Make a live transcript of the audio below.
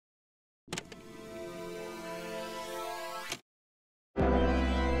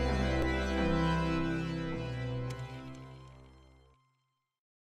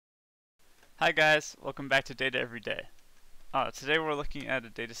Hi guys, welcome back to Data Every Day. Today we're looking at a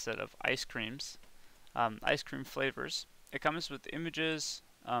data set of ice creams, ice cream flavors. It comes with images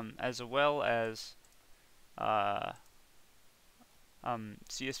as well as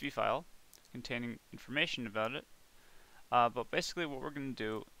CSV file containing information about it. But basically what we're going to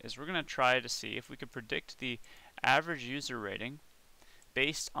do is we're going to try to see if we could predict the average user rating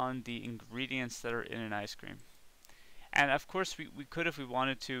based on the ingredients that are in an ice cream. And of course we could, if we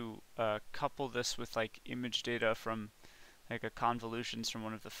wanted to, couple this with like image data from like a convolutions from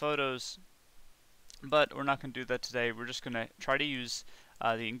one of the photos, but we're not going to do that today. We're just going to try to use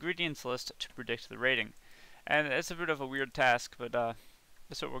the ingredients list to predict the rating. And it's a bit of a weird task, but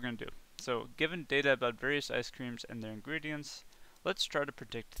that's what we're going to do. So given data about various ice creams and their ingredients, let's try to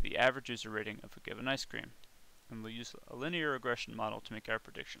predict the average user rating of a given ice cream. And we'll use a linear regression model to make our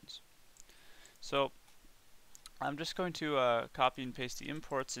predictions. So I'm just going to copy and paste the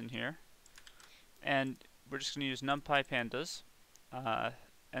imports in here, and we're just going to use NumPy pandas,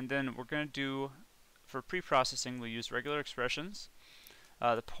 and then we're going to do, for pre-processing, we'll use regular expressions,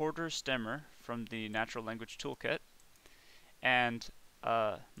 the Porter stemmer from the Natural Language Toolkit, and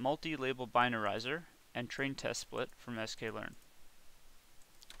multi-label binarizer and train test split from sklearn.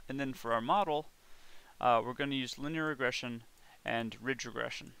 And then for our model, we're going to use linear regression and ridge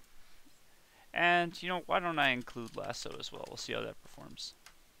regression. And, why don't I include lasso as well? We'll see how that performs.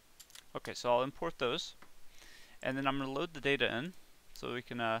 Okay, so I'll import those. And then I'm going to load the data in. So we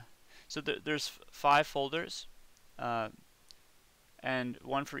can, there's 5 folders. And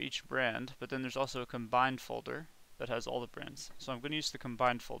one for each brand. But then there's also a combined folder that has all the brands. So I'm going to use the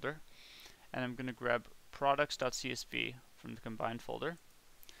combined folder. And I'm going to grab products.csv from the combined folder.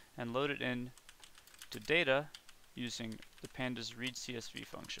 And load it in to data using the pandas read CSV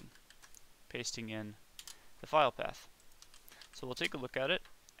function, pasting in the file path. So we'll take a look at it,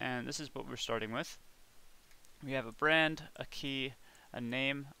 and this is what we're starting with. We have a brand, a key, a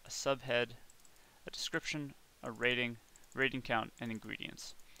name, a subhead, a description, a rating, rating count, and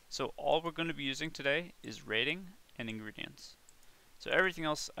ingredients. So all we're going to be using today is rating and ingredients. So everything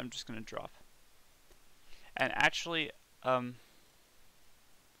else I'm just going to drop. And actually,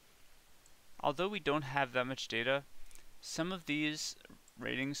 although we don't have that much data, some of these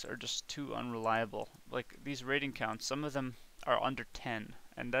ratings are just too unreliable. Like these rating counts, some of them are under 10,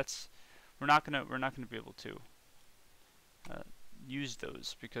 and that's we're not gonna be able to use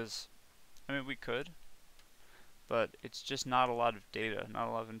those, because I mean we could, but it's just not a lot of data, not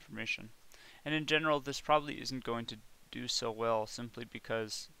a lot of information. And in general, this probably isn't going to do so well simply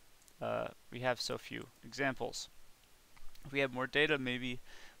because we have so few examples. If we had more data, maybe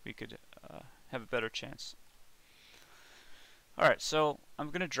we could have a better chance. Alright, so I'm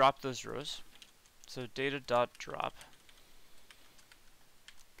going to drop those rows. So data.drop.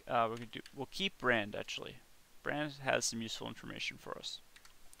 We'll keep brand actually. Brand has some useful information for us.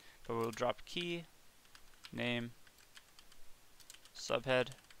 But we'll drop key, name, subhead,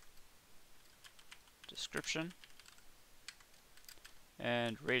 description,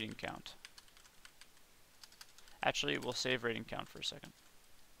 and rating count. Actually, we'll save rating count for a second.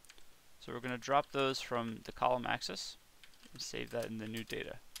 So we're going to drop those from the column axis and save that in the new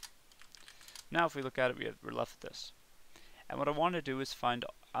data. Now if we look at it, we're left with this. And what I want to do is find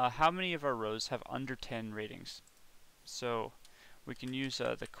how many of our rows have under 10 ratings. So we can use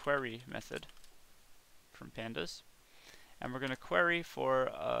the query method from pandas, and we're going to query for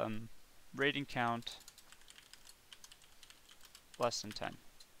rating count less than 10.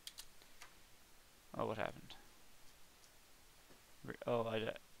 Oh, what happened?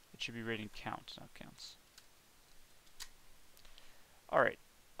 It should be rating count, not counts. Alright,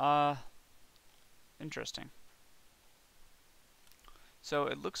 interesting. So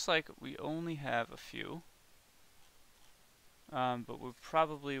it looks like we only have a few, but we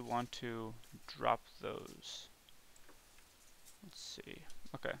probably want to drop those. Let's see.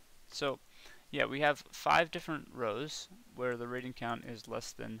 Okay, so yeah, we have 5 different rows where the rating count is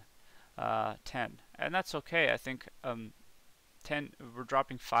less than 10, and that's okay. I think 10. We're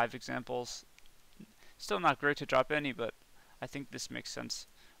dropping 5 examples. Still not great to drop any, but I think this makes sense.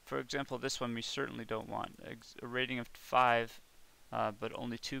 For example, this one we certainly don't want. A rating of 5, but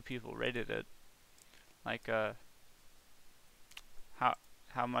only 2 people rated it. Like,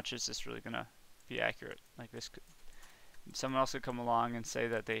 how much is this really gonna be accurate? Like this, someone else could come along and say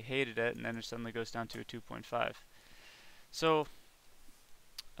that they hated it, and then it suddenly goes down to a 2.5. So,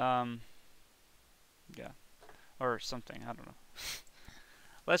 yeah, or something. I don't know.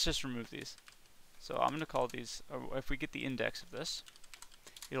 Let's just remove these. So I'm going to call these, or if we get the index of this,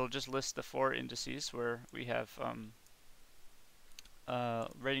 it'll just list the 4 indices where we have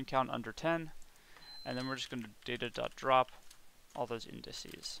rating count under 10, and then we're just going to data.drop all those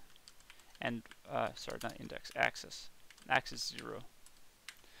indices. And, sorry, not index, axis. Axis 0.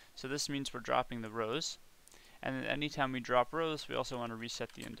 So this means we're dropping the rows, and then anytime we drop rows, we also want to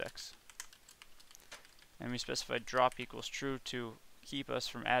reset the index. And we specify drop equals true to keep us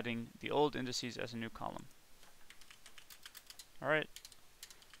from adding the old indices as a new column. Alright,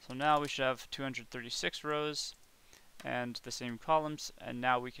 so now we should have 236 rows and the same columns, and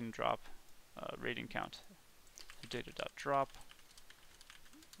now we can drop rating count. So data.drop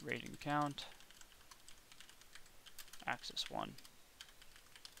rating count axis 1.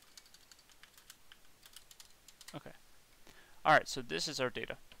 Okay. Alright, so this is our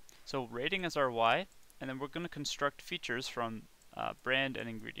data. So rating is our Y, and then we're going to construct features from brand and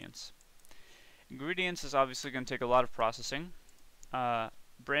ingredients. Ingredients is obviously going to take a lot of processing.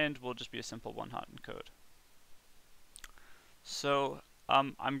 Brand will just be a simple one-hot encode. So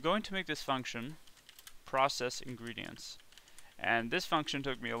I'm going to make this function process ingredients. And this function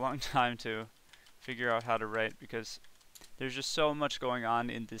took me a long time to figure out how to write because there's just so much going on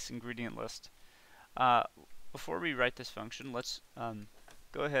in this ingredient list. Before we write this function, let's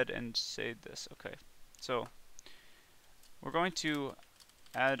go ahead and say this. Okay, so we're going to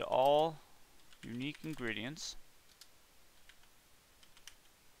add all unique ingredients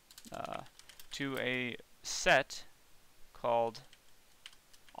to a set called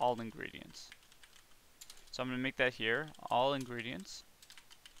all ingredients. So I'm going to make that here, all ingredients.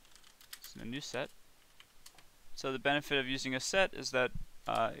 It's in a new set. So the benefit of using a set is that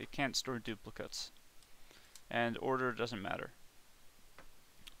it can't store duplicates, and order doesn't matter.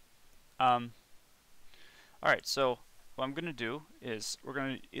 Alright, so what I'm going to do is we're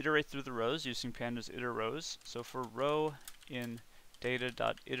going to iterate through the rows using pandas iterRows. So for row in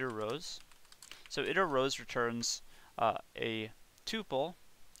data.iterRows, so iterRows returns a tuple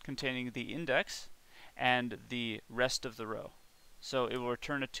containing the index and the rest of the row. So it will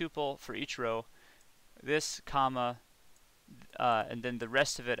return a tuple for each row, this comma, and then the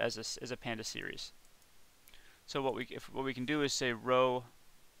rest of it as a panda series. So what we can do is say row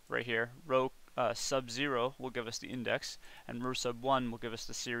right here, row sub 0 will give us the index, and row sub 1 will give us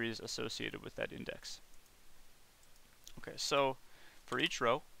the series associated with that index. Okay, so for each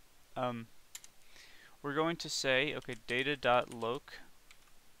row, we're going to say, okay, data.loc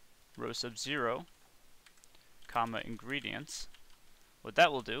row sub 0, comma ingredients. What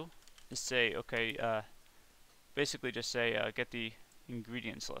that will do is say, okay, basically just say get the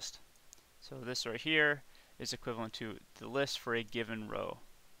ingredients list. So this right here is equivalent to the list for a given row.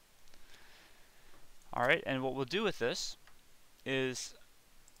 Alright, and what we'll do with this is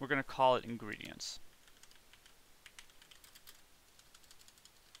we're going to call it ingredients.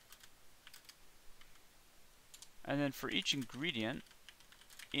 And then for each ingredient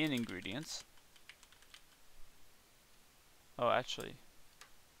in ingredients, oh actually,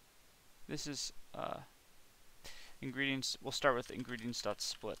 this is ingredients, we'll start with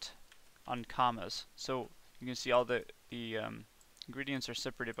ingredients.split on commas. So you can see all the ingredients are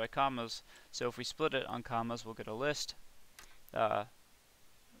separated by commas, so if we split it on commas, we'll get a list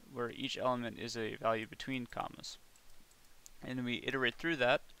where each element is a value between commas. And then we iterate through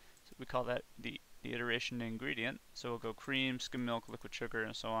that, so we call that the iteration ingredient. So we'll go cream, skim milk, liquid sugar,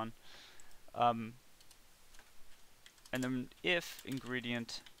 and so on. And then if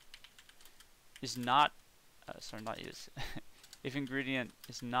ingredient is not, if ingredient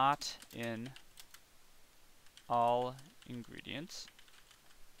is not in all ingredients,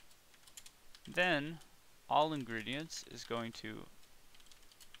 then all ingredients is going to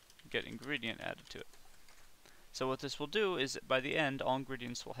get ingredient added to it. So what this will do is by the end, all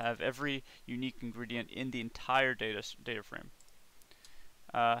ingredients will have every unique ingredient in the entire data frame.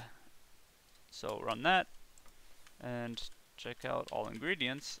 So run that and check out all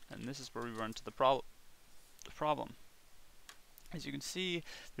ingredients, and this is where we run to the problem. As you can see,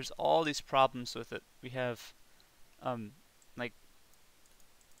 there's all these problems with it. We have like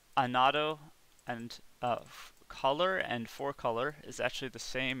annado and color and for color is actually the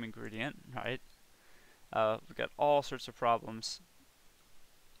same ingredient, right? We've got all sorts of problems.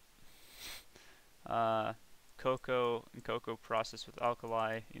 Cocoa and cocoa processed with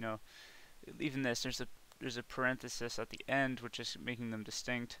alkali, you know, even this, there's a parenthesis at the end which is making them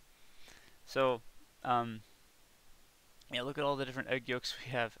distinct. So yeah, look at all the different egg yolks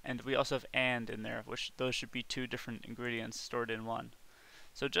we have, and we also have and in there, which those should be two different ingredients stored in one.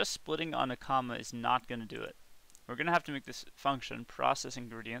 So just splitting on a comma is not going to do it. We're going to have to make this function process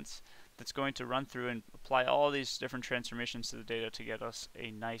ingredients that's going to run through and apply all these different transformations to the data to get us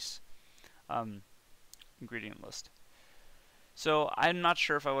a nice ingredient list. So I'm not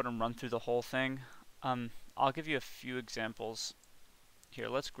sure if I want to run through the whole thing. I'll give you a few examples. Here,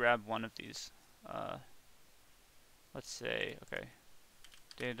 let's grab one of these. Let's say, okay,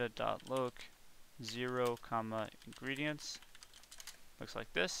 data.loc 0, ingredients. Looks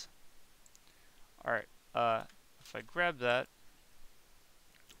like this. Alright, if I grab that,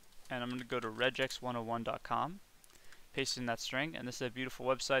 and I'm going to go to regex101.com, paste in that string, and this is a beautiful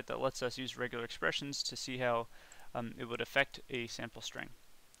website that lets us use regular expressions to see how it would affect a sample string.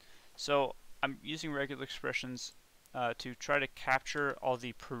 So I'm using regular expressions to try to capture all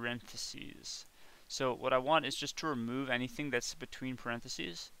the parentheses. So what I want is just to remove anything that's between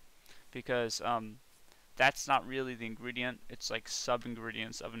parentheses, because that's not really the ingredient. It's like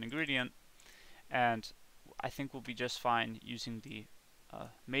sub-ingredients of an ingredient, and I think we'll be just fine using the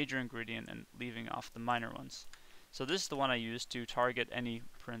major ingredient and leaving off the minor ones. So this is the one I use to target any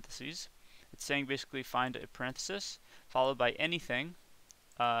parentheses. It's saying basically find a parenthesis followed by anything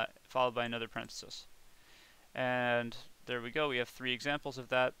followed by another parenthesis. And there we go. We have 3 examples of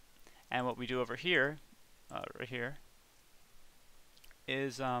that. And what we do over here, right here,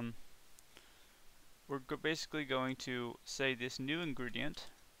 is we're basically going to say this new ingredient,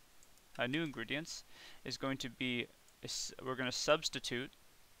 new ingredients, is going to be, we're going to substitute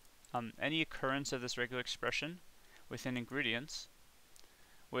any occurrence of this regular expression within ingredients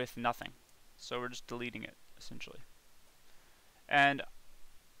with nothing. So we're just deleting it, essentially. And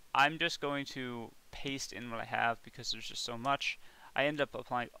I'm just going to paste in what I have because there's just so much. I end up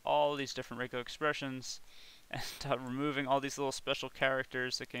applying all these different regular expressions and removing all these little special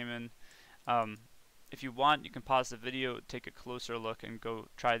characters that came in. If you want, you can pause the video, take a closer look, and go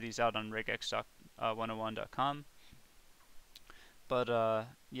try these out on regex101.com. But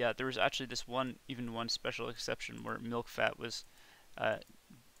yeah, there was actually this one special exception where milk fat was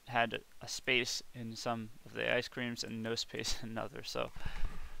had a space in some of the ice creams and no space in others. So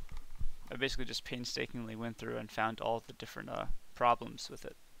I basically just painstakingly went through and found all the different problems with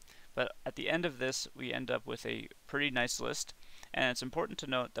it. But at the end of this, we end up with a pretty nice list, and it's important to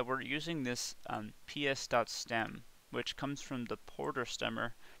note that we're using this ps.stem, which comes from the Porter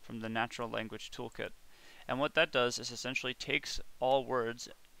stemmer from the Natural Language Toolkit. And what that does is essentially takes all words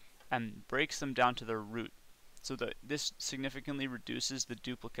and breaks them down to their root. So that this significantly reduces the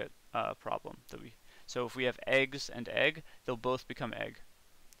duplicate problem that we. So if we have eggs and egg, they'll both become egg,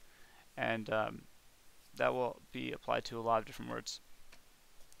 and that will be applied to a lot of different words.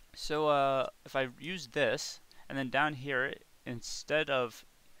 So if I use this, and then down here, instead of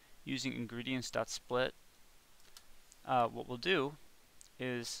using ingredients.split, what we'll do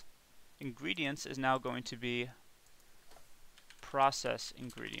is ingredients is now going to be process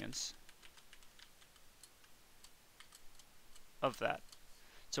ingredients of that.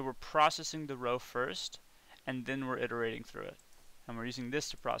 So we're processing the row first, and then we're iterating through it. And we're using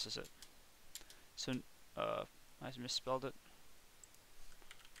this to process it. So, I misspelled it.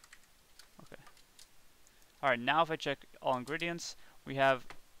 Okay. Alright, now if I check all ingredients, we have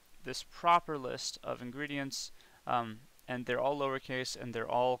this proper list of ingredients, and they're all lowercase, and they're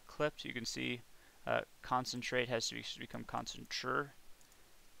all clipped. You can see concentrate has to become concentrate.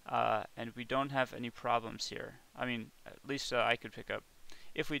 And we don't have any problems here. I mean, at least I could pick up.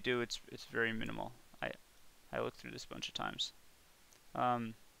 If we do, it's very minimal. I looked through this a bunch of times.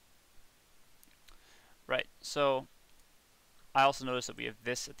 Right, so I also noticed that we have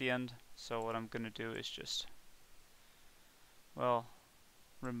this at the end. So what I'm going to do is just, well,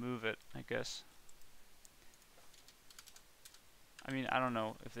 remove it, I guess. I mean, I don't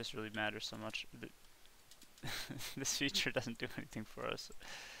know if this really matters so much. This feature doesn't do anything for us.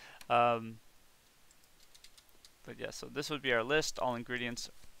 But yeah, so this would be our list, all ingredients,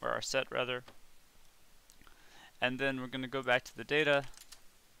 or our set rather. And then we're going to go back to the data.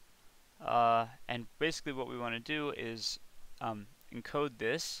 And basically what we want to do is encode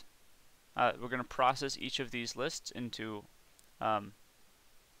this. We're going to process each of these lists into a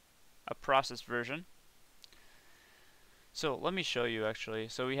processed version. So let me show you actually.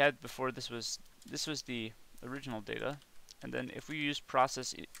 So we had before this was the original data, and then if we use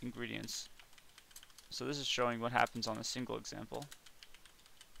process ingredients, so this is showing what happens on a single example.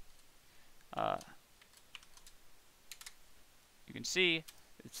 You can see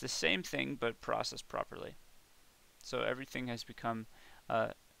it's the same thing but processed properly. So everything has become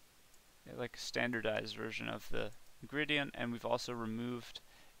like a standardized version of the ingredient, and we've also removed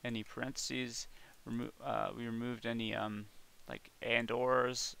any parentheses. We removed any like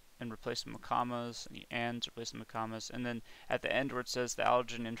and/ors and replaced them with commas, any ands, replaced them with commas, and then at the end where it says the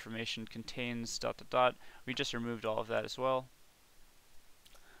allergen information contains ... we just removed all of that as well.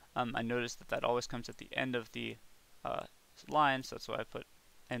 I noticed that always comes at the end of the It's lines, that's why I put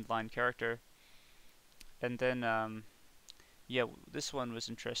end line character. And then, yeah, this one was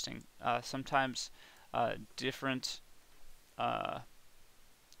interesting. Sometimes different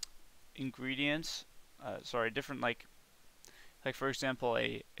ingredients, different like for example,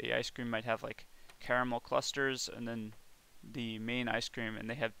 a ice cream might have like caramel clusters and then the main ice cream, and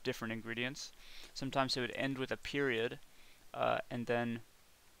they have different ingredients. Sometimes it would end with a period and then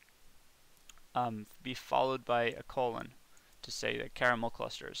be followed by a colon to say that caramel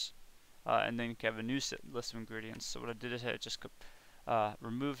clusters, and then you can have a new list of ingredients. So what I did is I just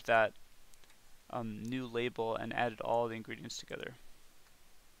removed that new label and added all the ingredients together,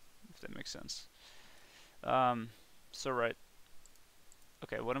 if that makes sense.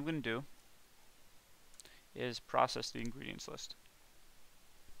 Okay, what I'm going to do is process the ingredients list.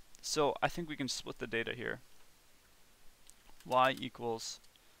 So I think we can split the data here. Y equals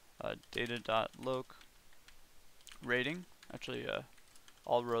data.loc rating, actually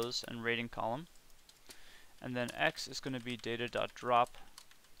all rows and rating column, and then X is going to be data.drop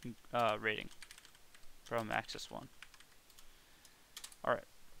rating from axis 1. Alright,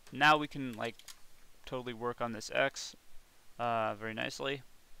 now we can like totally work on this X very nicely,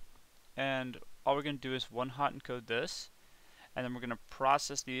 and all we're going to do is one-hot encode this, and then we're going to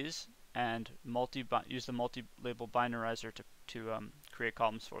process these and use the multi-label binarizer to create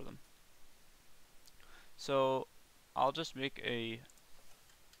columns for them. So I'll just make a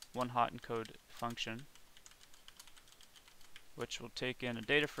one-hot encode function, which will take in a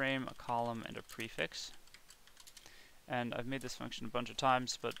data frame, a column, and a prefix. And I've made this function a bunch of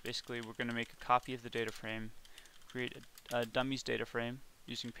times, but basically we're going to make a copy of the data frame, create a dummies data frame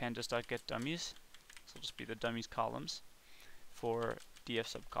using pandas.getDummies. So it'll just be the dummies columns for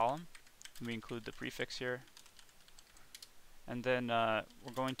df subcolumn. And we include the prefix here. And then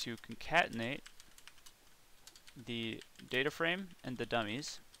we're going to concatenate the data frame and the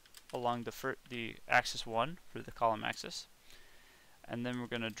dummies along the axis 1 for the column axis. And then we're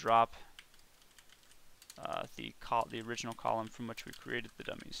going to drop the original column from which we created the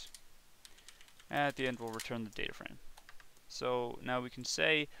dummies. And at the end we'll return the data frame. So now we can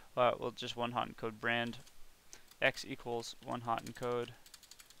say we'll just one-hot encode brand X equals one-hot encode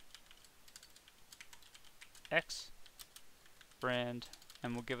X brand,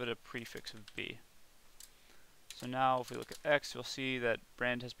 and we'll give it a prefix of B. So now if we look at X, you'll see that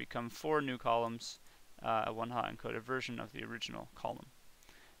brand has become 4 new columns, a one-hot encoded version of the original column.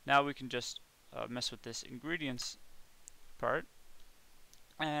 Now we can just mess with this ingredients part,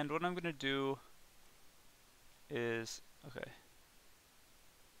 and what I'm going to do is, okay,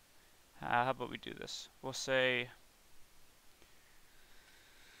 how about we do this? We'll say,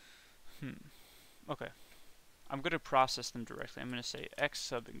 okay, I'm going to process them directly. I'm going to say X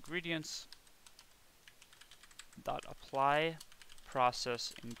sub ingredients dot apply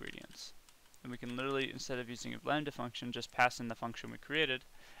process ingredients, and we can literally, instead of using a lambda function, just pass in the function we created,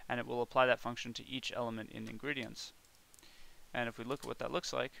 and it will apply that function to each element in ingredients. And if we look at what that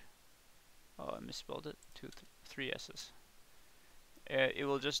looks like, oh, I misspelled it, 3 S's. It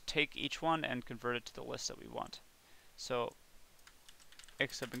will just take each one and convert it to the list that we want. So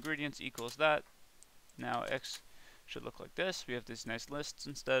X sub ingredients equals that. Now X should look like this. We have these nice lists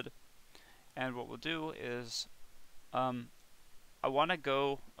instead. And what we'll do is, I want to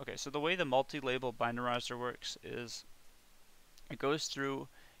go, okay, so the way the multi-label binarizer works is it goes through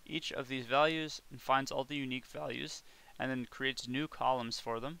each of these values and finds all the unique values and then creates new columns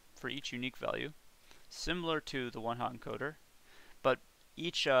for them for each unique value, similar to the one-hot encoder, but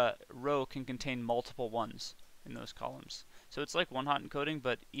each row can contain multiple ones in those columns. So it's like one-hot encoding,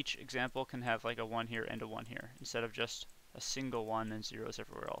 but each example can have like a 1 here and a 1 here, instead of just a single 1 and zeros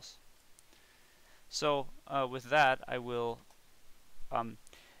everywhere else. So with that, I will,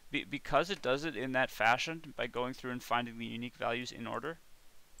 because it does it in that fashion, by going through and finding the unique values in order,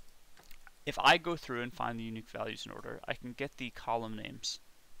 if I go through and find the unique values in order, I can get the column names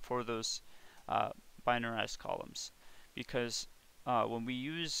for those binarized columns, because when we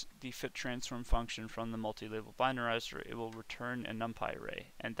use the fit transform function from the multi-label binarizer, it will return a NumPy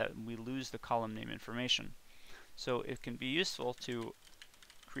array, and that we lose the column name information. So it can be useful to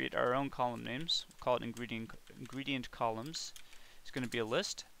create our own column names. We'll call it ingredient columns. It's going to be a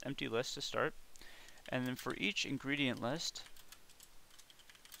list, empty list to start, and then for each ingredient list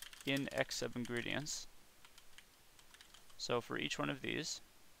in X sub ingredients, so for each one of these,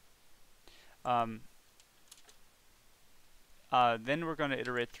 then we're going to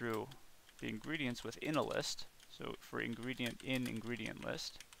iterate through the ingredients within a list. So for ingredient in ingredient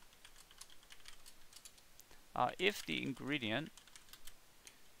list, if the ingredient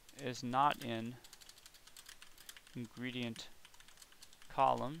is not in ingredient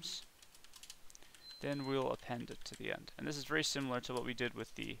columns, then we'll append it to the end. And this is very similar to what we did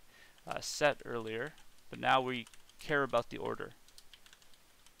with the set earlier, but now we care about the order.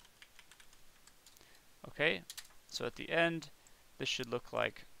 Okay, so at the end, this should look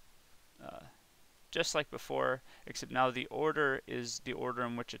like just like before, except now the order is the order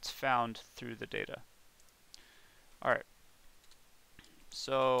in which it's found through the data. Alright,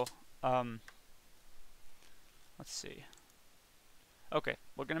 so let's see. Okay,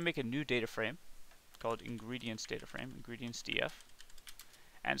 we're going to make a new data frame called ingredients data frame, ingredients df,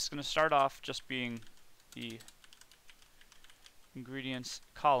 and it's going to start off just being the ingredients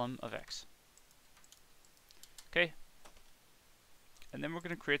column of x. Okay, and then we're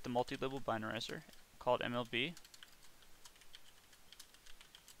going to create the multi-label binarizer called MLB.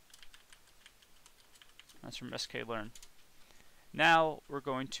 That's from sklearn. Now we're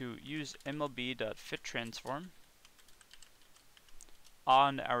going to use mlb.fitTransform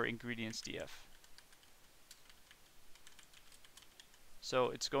on our ingredients df. So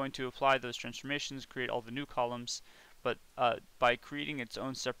it's going to apply those transformations, create all the new columns, but by creating its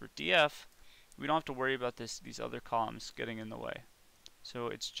own separate df, we don't have to worry about these other columns getting in the way. So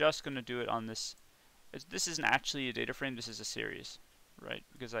it's just going to do it on this. This isn't actually a data frame, this is a series, right?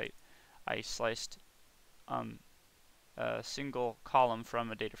 Because I sliced a single column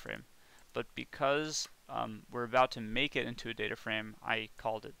from a data frame. But because we're about to make it into a data frame, I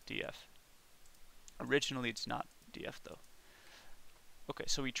called it df. Originally it's not df though. Okay,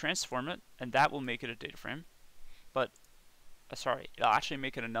 so we transform it, and that will make it a data frame. But sorry, it'll actually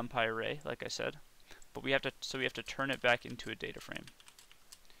make it a NumPy array, like I said. But we have to turn it back into a data frame.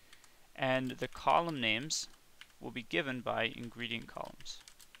 And the column names will be given by ingredient columns.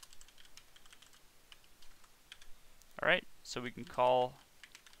 Alright, so we can call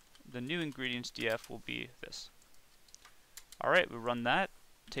the new ingredients df will be this. Alright, we run that,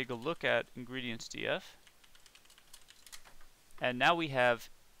 take a look at ingredients df, and now we have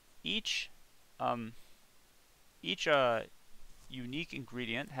each unique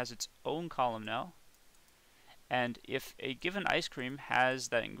ingredient has its own column now, and if a given ice cream has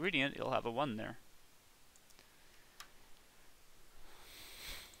that ingredient, it'll have a 1 there.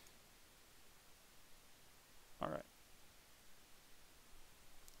 Alright.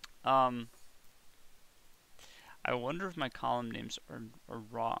 I wonder if my column names are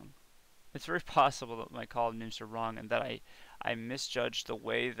wrong. It's very possible that my column names are wrong and that I misjudged the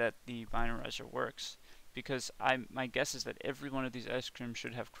way that the binarizer works, because my guess is that every one of these ice creams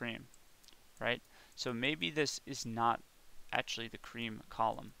should have cream, right? So maybe this is not actually the cream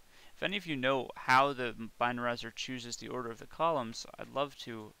column. If any of you know how the binarizer chooses the order of the columns, I'd love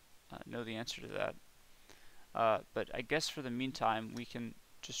to know the answer to that. But I guess for the meantime we can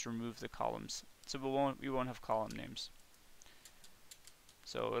just remove the columns, so we won't have column names.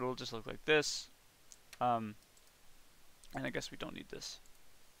 So it'll just look like this, and I guess we don't need this.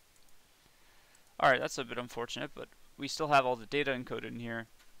 Alright, that's a bit unfortunate, but we still have all the data encoded in here,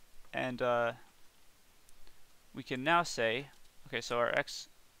 and we can now say, okay, so our x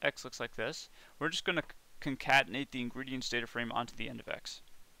looks like this. We're just going to concatenate the ingredients data frame onto the end of x.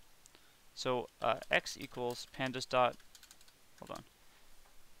 So x equals pandas dot, hold on,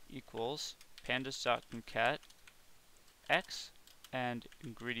 equals pandas dot concat x and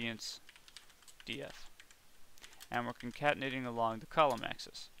ingredients df, and we're concatenating along the column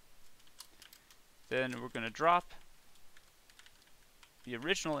axis. Then we're going to drop the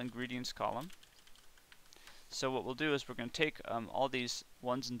original ingredients column. So what we'll do is we're going to take all these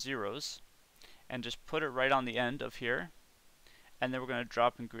 1s and 0s and just put it right on the end of here, and then we're going to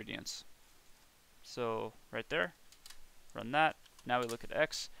drop ingredients. So right there, run that. Now we look at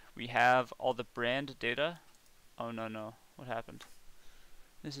x. We have all the brand data. Oh no, what happened?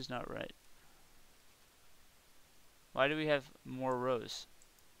 This is not right. Why do we have more rows?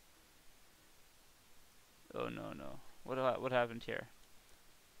 Oh no. What happened here?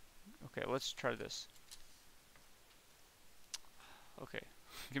 Okay, let's try this. Okay,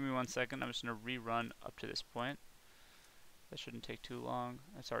 give me 1 second. I'm just going to rerun up to this point. That shouldn't take too long.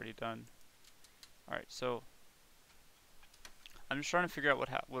 That's already done. Alright, so I'm just trying to figure out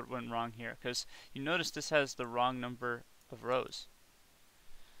what went wrong here, because you notice this has the wrong number of rows.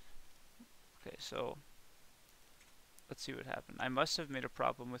 Okay, so let's see what happened. I must have made a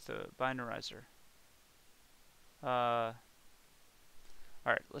problem with the binarizer. Alright,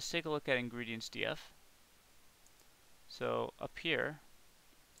 let's take a look at ingredients df. So up here,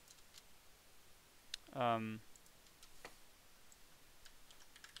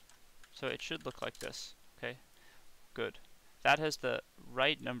 so it should look like this. Okay, good. That has the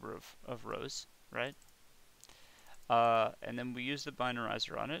right number of rows, right? and then we use the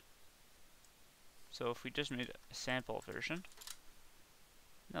binarizer on it. So if we just made a sample version,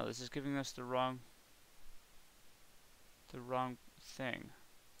 no, this is giving us the wrong thing.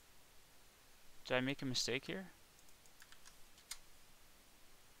 Did I make a mistake here?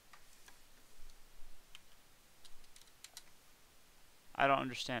 I don't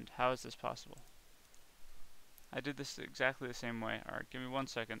understand. How is this possible? I did this exactly the same way. Alright, give me 1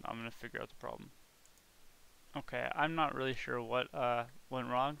 second. I'm going to figure out the problem. Okay, I'm not really sure what went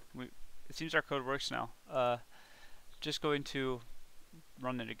wrong. It seems our code works now. Just going to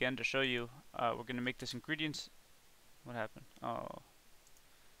run it again to show you. We're going to make this ingredients. What happened? Oh.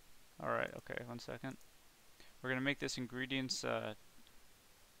 Alright, okay, 1 second. We're going to make this ingredients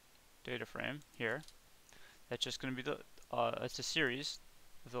data frame here. That's just going to be the it's a series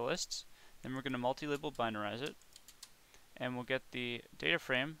of the lists. Then we're going to multi-label binarize it, and we'll get the data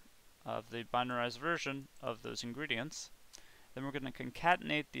frame of the binarized version of those ingredients. Then we're going to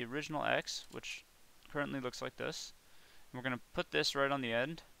concatenate the original X, which currently looks like this, and we're going to put this right on the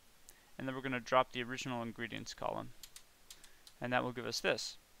end, and then we're going to drop the original ingredients column, and that will give us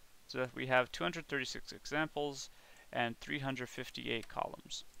this. So that we have 236 examples and 358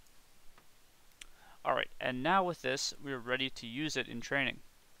 columns. Alright, and now with this, we're ready to use it in training,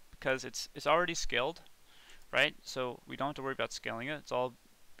 because it's already scaled, right? So we don't have to worry about scaling it. It's all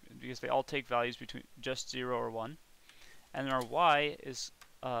because they all take values between just 0 or 1. And then our y is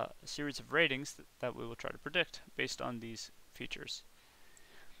a series of ratings that we will try to predict based on these features.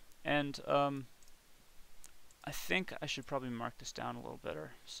 And I think I should probably mark this down a little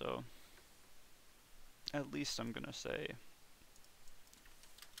better. So at least I'm going to say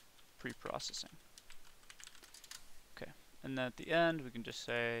pre-processing. Okay, and then at the end we can just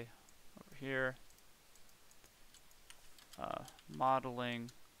say over here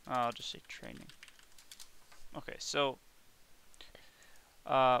modeling. I'll just say training. Okay, so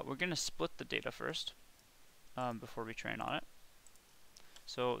we're going to split the data first before we train on it.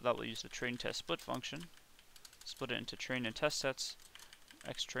 So that will use the train test split function. Split it into train and test sets.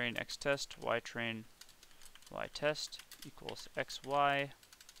 Xtrain xtest, ytrain ytest equals xy.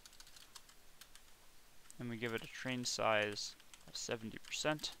 And we give it a train size of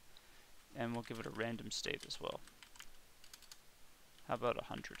 70%, and we'll give it a random state as well. How about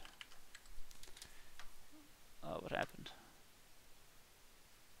 100? What happened?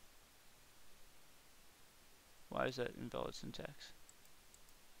 Why is that invalid syntax?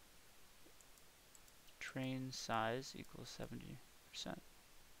 Train size equals 70%.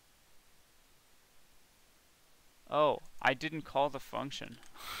 Oh, I didn't call the function.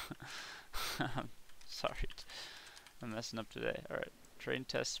 Sorry, I'm messing up today. Alright, train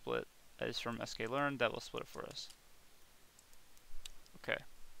test split is from sklearn. That will split it for us. Okay.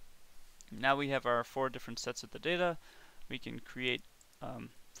 Now we have our 4 different sets of the data. We can create,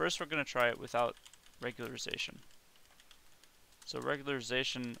 first we're going to try it without regularization. So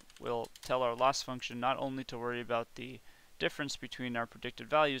regularization will tell our loss function not only to worry about the difference between our predicted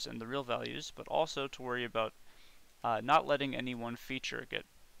values and the real values, but also to worry about not letting any one feature get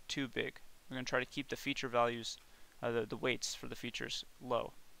too big. We're going to try to keep the feature values, the weights for the features,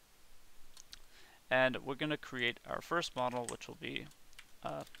 low. And we're going to create our first model, which will be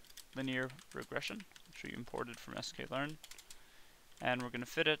linear regression, which we imported from sklearn. And we're going to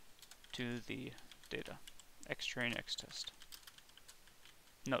fit it to the data, xtrain xtest.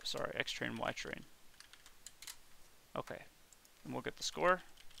 No, sorry, xtrain ytrain. Okay, and we'll get the score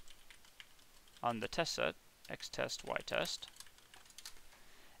on the test set, xtest ytest.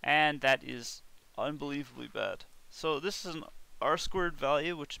 And that is unbelievably bad. So this is an R-squared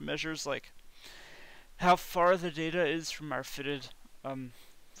value, which measures like how far the data is from our fitted,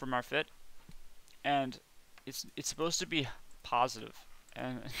 from our fit, and it's supposed to be positive,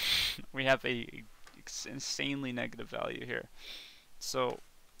 and we have a insanely negative value here. So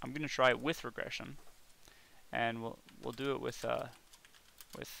I'm going to try it with regression, and we'll do it with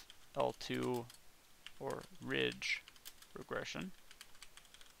L2 or ridge regression.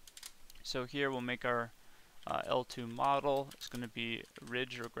 So here we'll make our L2 model. It's going to be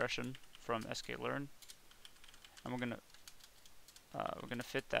ridge regression from sklearn, and we're going to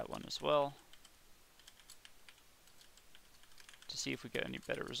fit that one as well to see if we get any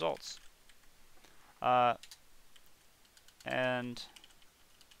better results. And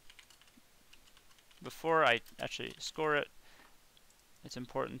before I actually score it, it's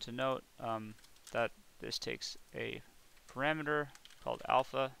important to note that this takes a parameter called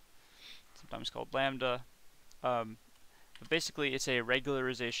alpha, sometimes called lambda, but basically it's a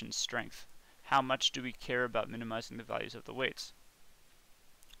regularization strength. How much do we care about minimizing the values of the weights?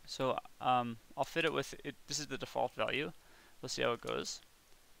 So I'll fit it with it. This is the default value. We'll see how it goes.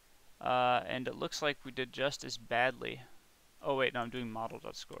 And it looks like we did just as badly. Oh wait, no, I'm doing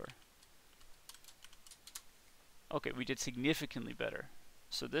model.score. Okay, we did significantly better.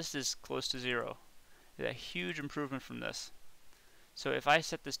 So this is close to 0. It's a huge improvement from this. So if I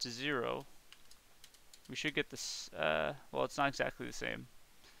set this to 0, we should get this. Well, it's not exactly the same,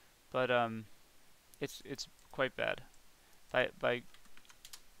 but it's quite bad. By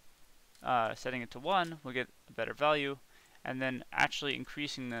setting it to 1, we'll get a better value, and then actually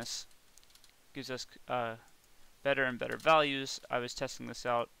increasing this gives us better and better values. I was testing this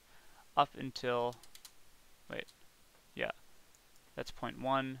out up until, wait, yeah, that's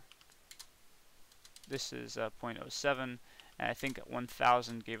 0.1. This is 0.07, and I think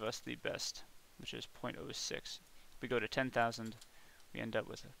 1,000 gave us the best, which is 0.06. If we go to 10,000, we end up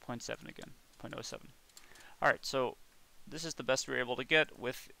with 0.7 again, 0.07. Alright, so this is the best we were able to get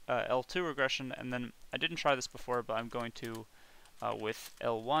with L2 regression, and then I didn't try this before, but I'm going to with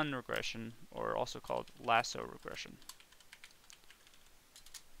L1 regression, or also called lasso regression.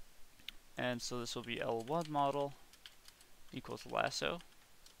 And so this will be L1 model equals lasso,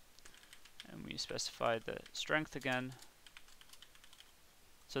 and we specify the strength again.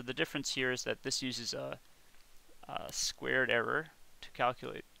 So the difference here is that this uses a squared error to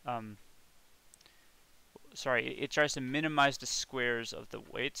calculate. It tries to minimize the squares of the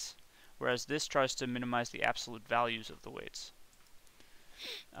weights, whereas this tries to minimize the absolute values of the weights.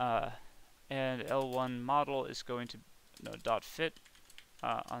 And L1 model is going to dot fit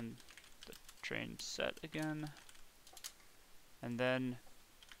on the trained set again, and then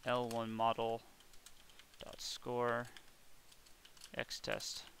L1 model dot score x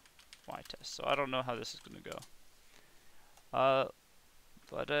test y test. So I don't know how this is going to go,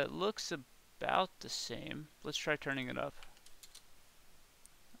 but it looks about the same. Let's try turning it up.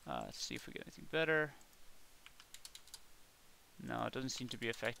 Let's see if we get anything better. No, it doesn't seem to be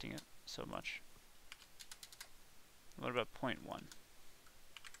affecting it so much. What about 0.1?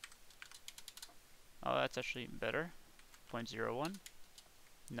 Oh, that's actually better. 0.01?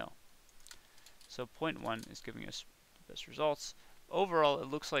 No. So 0.1 is giving us the best results. Overall, it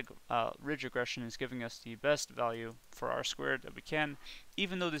looks like ridge regression is giving us the best value for R squared that we can,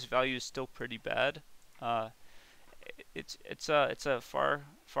 even though this value is still pretty bad. It's a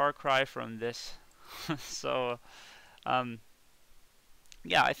far cry from this. So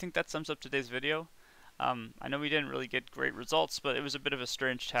yeah, I think that sums up today's video. I know we didn't really get great results, but it was a bit of a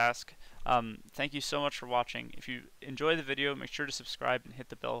strange task. Thank you so much for watching. If you enjoy the video, make sure to subscribe and hit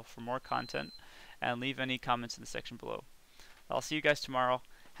the bell for more content, and leave any comments in the section below. I'll see you guys tomorrow.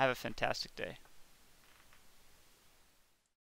 Have a fantastic day.